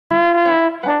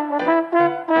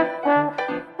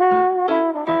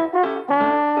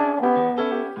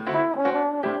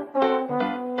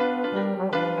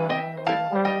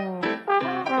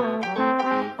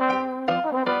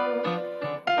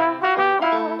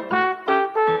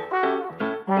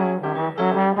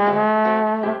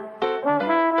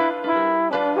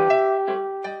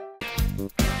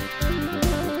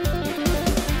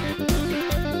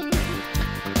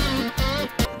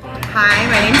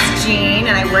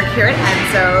work here at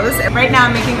Enzos. And right now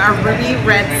I'm making our ruby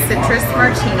red citrus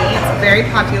martini. It's very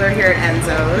popular here at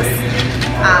Enzos.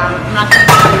 I'm not going to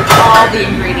tell you all the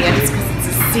ingredients because it's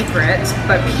a secret,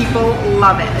 but people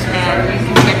love it, and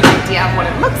you can get an idea of what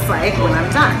it looks like when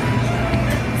I'm done.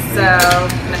 So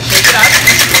I'm going to shake it up.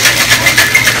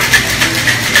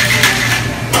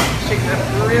 Shake it up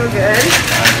real good.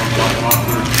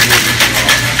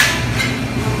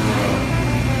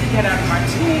 Get out a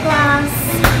martini glass.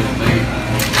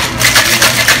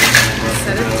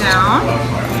 Set it down.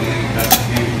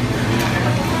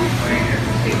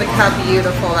 Look how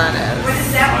beautiful that is.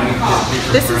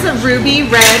 This is a ruby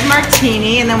red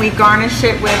martini, and then we garnish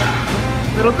it with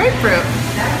little grapefruit.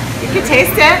 You can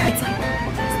taste it. It's like,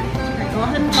 go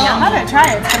ahead and love it.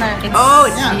 Try it. It's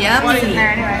yummy.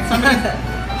 There anyway.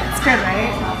 It's good, right?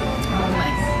 Oh my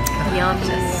god. Yummy.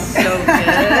 So good.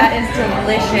 That is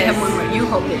delicious. You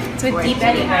hope it's with deep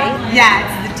eddy, right? Yeah,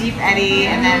 it's the deep eddy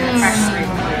and then the fresh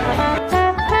grapefruit.